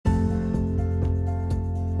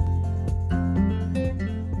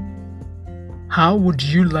how would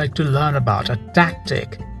you like to learn about a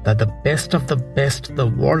tactic that the best of the best the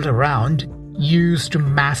world around use to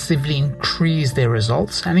massively increase their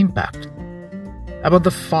results and impact? About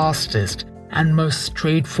the fastest and most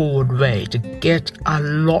straightforward way to get a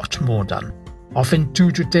lot more done, often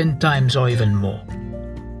 2 to 10 times or even more.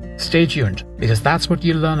 Stay tuned, because that's what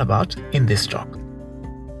you'll learn about in this talk.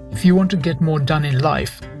 If you want to get more done in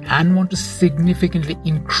life and want to significantly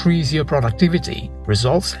increase your productivity,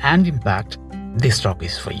 results and impact, this talk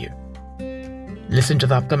is for you. Listen to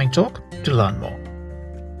the upcoming talk to learn more.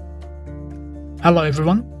 Hello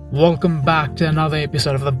everyone, welcome back to another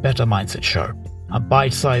episode of the Better Mindset Show, a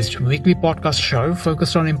bite-sized weekly podcast show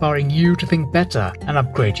focused on empowering you to think better and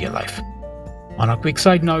upgrade your life. On a quick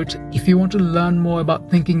side note, if you want to learn more about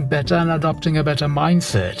thinking better and adopting a better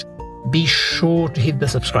mindset, be sure to hit the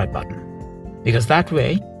subscribe button, because that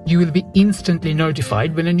way you will be instantly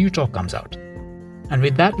notified when a new talk comes out. And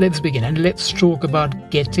with that, let's begin and let's talk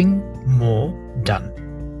about getting more done.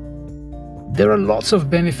 There are lots of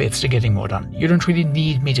benefits to getting more done. You don't really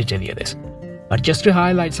need me to tell you this. But just to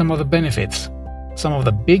highlight some of the benefits, some of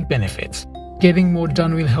the big benefits, getting more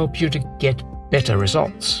done will help you to get better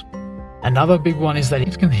results. Another big one is that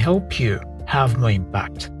it can help you have more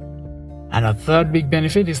impact. And a third big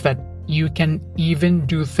benefit is that you can even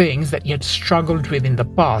do things that you had struggled with in the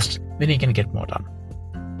past when you can get more done.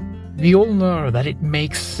 We all know that it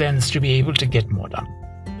makes sense to be able to get more done.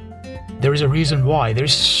 There is a reason why there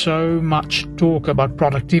is so much talk about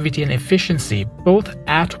productivity and efficiency, both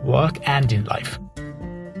at work and in life.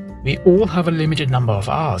 We all have a limited number of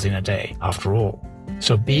hours in a day, after all.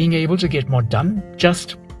 So being able to get more done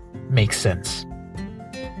just makes sense.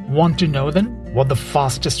 Want to know then what the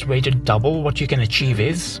fastest way to double what you can achieve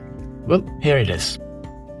is? Well, here it is.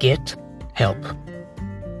 Get help.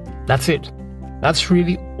 That's it. That's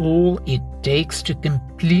really all it takes to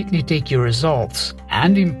completely take your results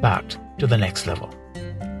and impact to the next level.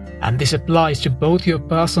 And this applies to both your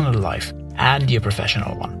personal life and your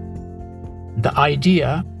professional one. The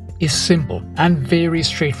idea is simple and very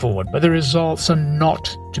straightforward, but the results are not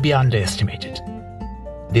to be underestimated.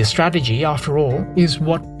 This strategy, after all, is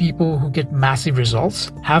what people who get massive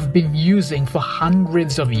results have been using for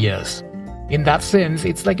hundreds of years. In that sense,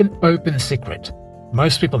 it's like an open secret.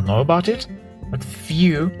 Most people know about it, but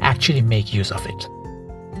few actually make use of it.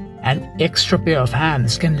 An extra pair of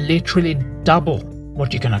hands can literally double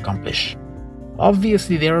what you can accomplish.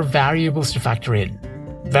 Obviously, there are variables to factor in.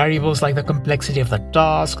 Variables like the complexity of the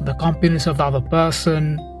task, the competence of the other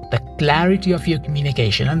person, the clarity of your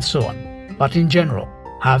communication, and so on. But in general,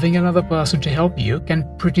 having another person to help you can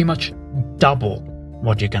pretty much double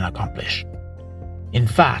what you can accomplish. In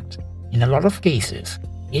fact, in a lot of cases,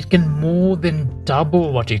 it can more than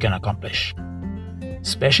double what you can accomplish.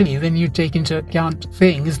 Especially when you take into account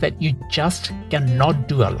things that you just cannot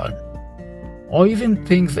do alone. Or even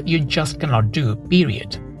things that you just cannot do,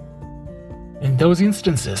 period. In those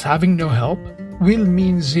instances, having no help will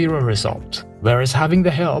mean zero result, whereas having the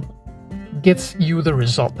help gets you the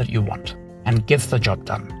result that you want and gets the job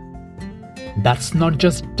done. That's not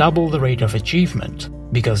just double the rate of achievement,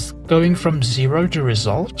 because going from zero to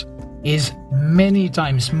result is many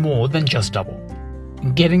times more than just double.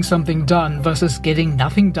 Getting something done versus getting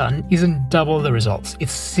nothing done isn't double the results,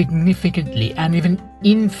 it's significantly and even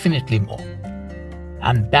infinitely more.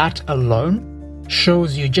 And that alone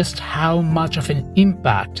shows you just how much of an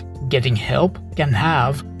impact getting help can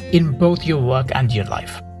have in both your work and your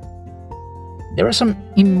life. There are some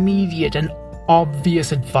immediate and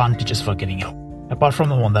obvious advantages for getting help, apart from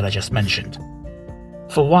the one that I just mentioned.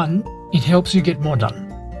 For one, it helps you get more done.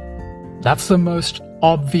 That's the most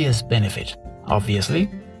obvious benefit, obviously.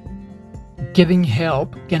 Getting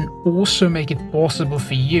help can also make it possible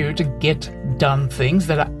for you to get done things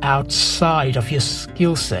that are outside of your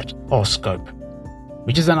skill set or scope,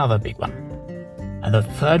 which is another big one. And the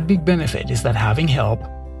third big benefit is that having help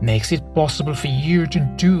makes it possible for you to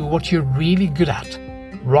do what you're really good at,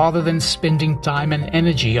 rather than spending time and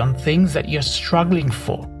energy on things that you're struggling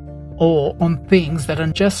for, or on things that are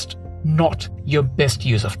just not your best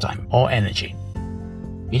use of time or energy.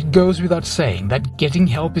 It goes without saying that getting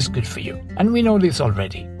help is good for you, and we know this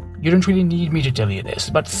already. You don't really need me to tell you this,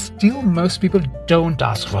 but still most people don't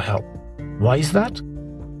ask for help. Why is that?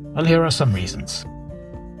 Well, here are some reasons.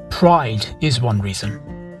 Pride is one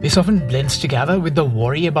reason. This often blends together with the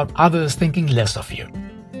worry about others thinking less of you,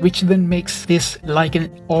 which then makes this like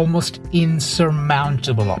an almost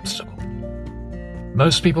insurmountable obstacle.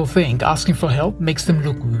 Most people think asking for help makes them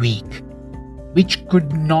look weak, which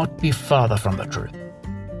could not be further from the truth.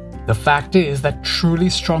 The fact is that truly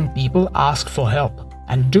strong people ask for help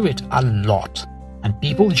and do it a lot. and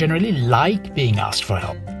people generally like being asked for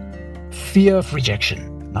help. Fear of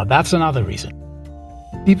rejection. Now that's another reason.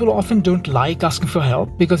 People often don't like asking for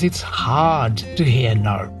help because it's hard to hear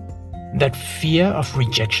no. That fear of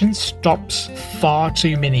rejection stops far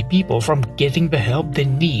too many people from getting the help they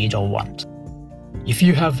need or want. If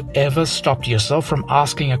you have ever stopped yourself from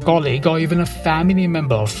asking a colleague or even a family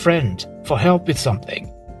member or friend for help with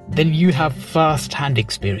something, then you have first-hand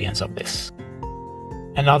experience of this.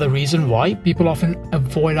 Another reason why people often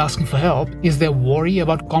avoid asking for help is their worry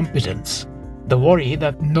about competence, the worry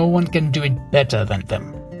that no one can do it better than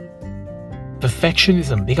them.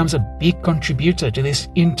 Perfectionism becomes a big contributor to this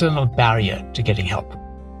internal barrier to getting help.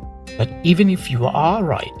 But even if you are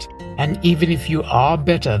right, and even if you are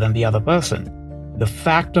better than the other person, the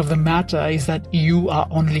fact of the matter is that you are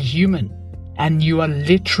only human, and you are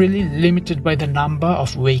literally limited by the number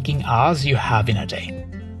of waking hours you have in a day.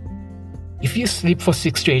 If you sleep for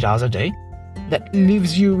 6 to 8 hours a day, that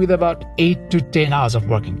leaves you with about 8 to 10 hours of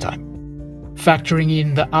working time, factoring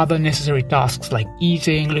in the other necessary tasks like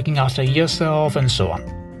eating, looking after yourself, and so on.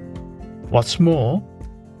 What's more,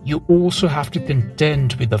 you also have to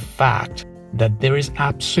contend with the fact that there is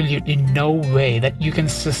absolutely no way that you can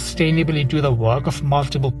sustainably do the work of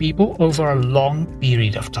multiple people over a long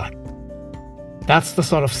period of time. That's the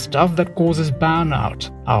sort of stuff that causes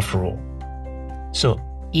burnout, after all. So,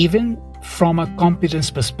 even from a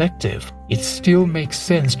competence perspective, it still makes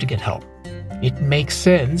sense to get help. It makes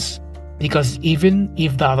sense because even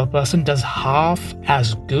if the other person does half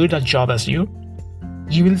as good a job as you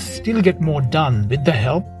will still get more done with the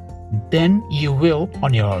help than you will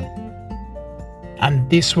on your own. And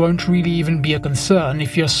this won't really even be a concern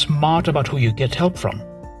if you're smart about who you get help from.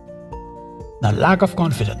 Now, lack of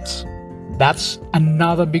confidence. That's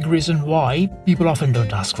another big reason why people often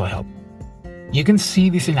don't ask for help. You can see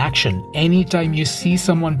this in action anytime you see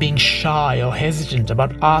someone being shy or hesitant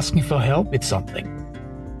about asking for help with something.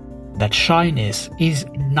 That shyness is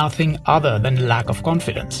nothing other than lack of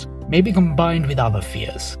confidence, maybe combined with other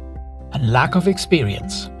fears. And lack of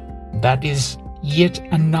experience. That is yet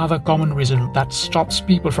another common reason that stops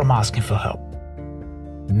people from asking for help.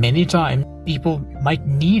 Many times, people might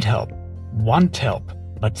need help, want help,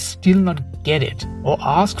 but still not get it or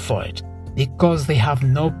ask for it because they have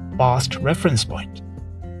no past reference point.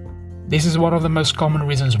 This is one of the most common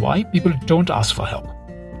reasons why people don't ask for help.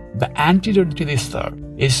 The antidote to this, though,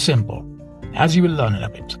 is simple, as you will learn in a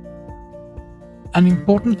bit. An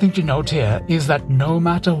important thing to note here is that no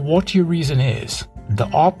matter what your reason is, the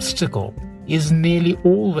obstacle is nearly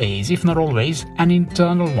always, if not always, an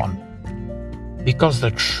internal one. Because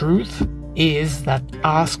the truth is that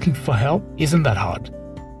asking for help isn't that hard.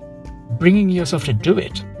 Bringing yourself to do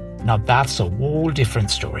it, now that's a whole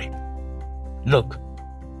different story. Look,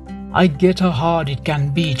 I get how hard it can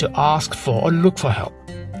be to ask for or look for help.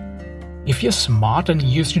 If you're smart and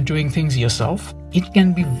used to doing things yourself, it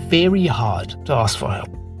can be very hard to ask for help.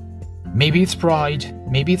 Maybe it's pride,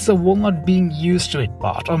 maybe it's the whole not being used to it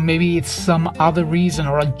part, or maybe it's some other reason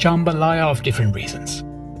or a jambalaya of different reasons.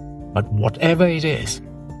 But whatever it is,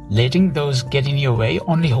 letting those get in your way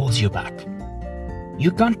only holds you back.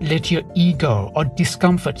 You can't let your ego or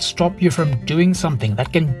discomfort stop you from doing something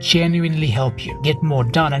that can genuinely help you get more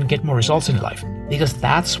done and get more results in life, because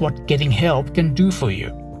that's what getting help can do for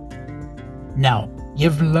you. Now,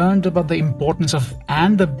 you've learned about the importance of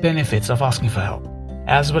and the benefits of asking for help,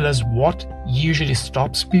 as well as what usually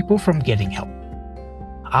stops people from getting help.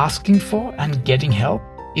 Asking for and getting help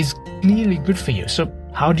is clearly good for you, so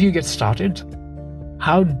how do you get started?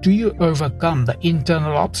 How do you overcome the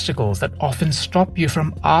internal obstacles that often stop you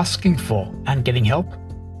from asking for and getting help?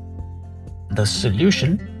 The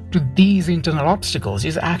solution to these internal obstacles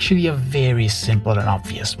is actually a very simple and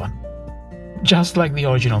obvious one. Just like the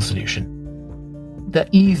original solution. The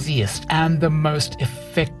easiest and the most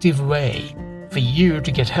effective way for you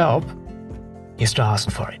to get help is to ask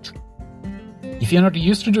for it. If you're not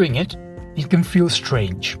used to doing it, it can feel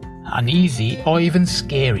strange, uneasy, or even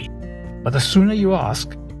scary. But the sooner you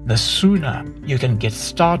ask, the sooner you can get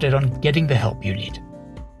started on getting the help you need.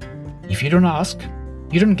 If you don't ask,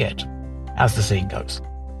 you don't get, as the saying goes.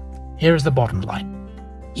 Here is the bottom line.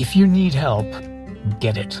 If you need help,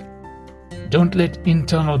 get it. Don't let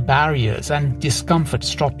internal barriers and discomfort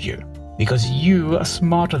stop you, because you are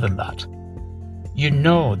smarter than that. You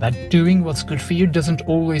know that doing what's good for you doesn't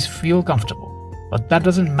always feel comfortable, but that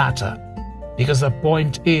doesn't matter, because the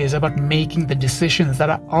point is about making the decisions that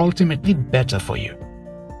are ultimately better for you.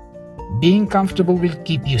 Being comfortable will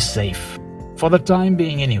keep you safe, for the time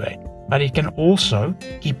being anyway, but it can also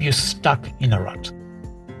keep you stuck in a rut.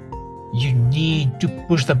 You need to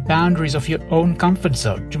push the boundaries of your own comfort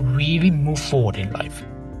zone to really move forward in life.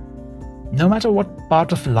 No matter what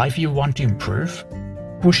part of life you want to improve,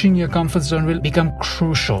 pushing your comfort zone will become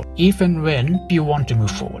crucial if and when you want to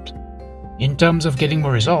move forward. In terms of getting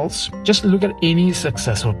more results, just look at any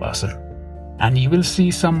successful person, and you will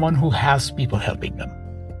see someone who has people helping them.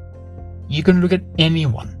 You can look at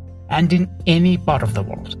anyone and in any part of the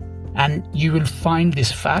world, and you will find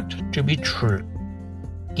this fact to be true.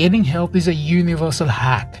 Getting help is a universal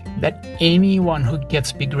hack that anyone who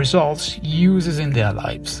gets big results uses in their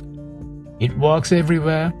lives. It works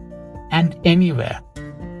everywhere and anywhere.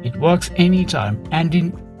 It works anytime and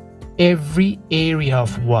in every area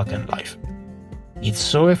of work and life. It's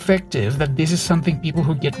so effective that this is something people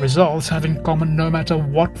who get results have in common no matter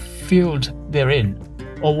what field they're in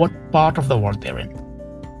or what part of the world they're in.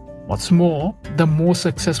 What's more, the more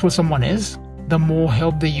successful someone is, the more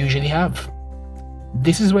help they usually have.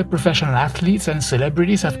 This is why professional athletes and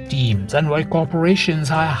celebrities have teams, and why corporations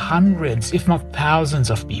hire hundreds, if not thousands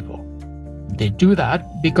of people. They do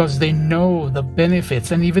that because they know the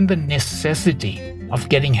benefits and even the necessity of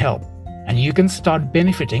getting help, and you can start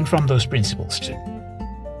benefiting from those principles too.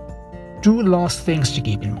 2 last things to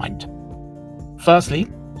keep in mind. Firstly,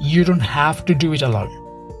 you don't have to do it alone.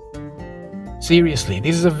 Seriously,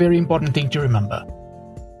 this is a very important thing to remember.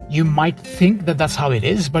 You might think that that's how it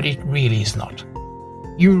is, but it really is not.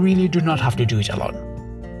 You really do not have to do it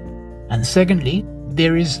alone. And secondly,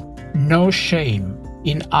 there is no shame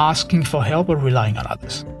in asking for help or relying on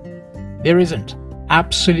others. There isn't.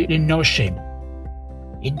 Absolutely no shame.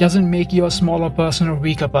 It doesn't make you a smaller person or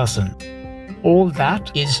weaker person. All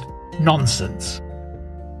that is nonsense.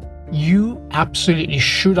 You absolutely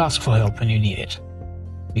should ask for help when you need it,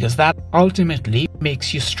 because that ultimately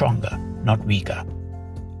makes you stronger, not weaker.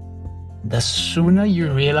 The sooner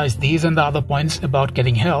you realize these and the other points about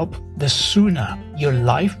getting help, the sooner your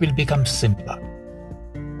life will become simpler.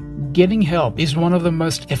 Getting help is one of the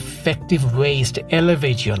most effective ways to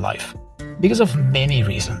elevate your life because of many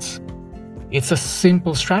reasons. It's a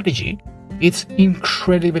simple strategy, it's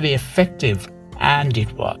incredibly effective, and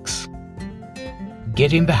it works.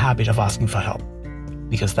 Get in the habit of asking for help,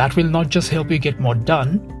 because that will not just help you get more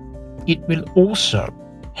done, it will also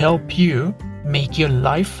help you make your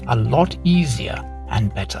life a lot easier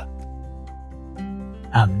and better.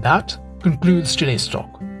 And that concludes today's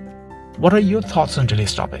talk. What are your thoughts on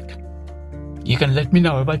today's topic? You can let me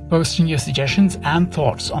know by posting your suggestions and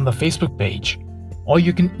thoughts on the Facebook page, or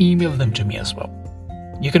you can email them to me as well.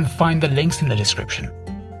 You can find the links in the description.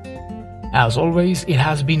 As always, it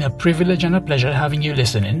has been a privilege and a pleasure having you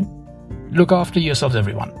listen in. Look after yourselves,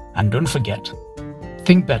 everyone, and don't forget,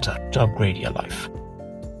 think better to upgrade your life.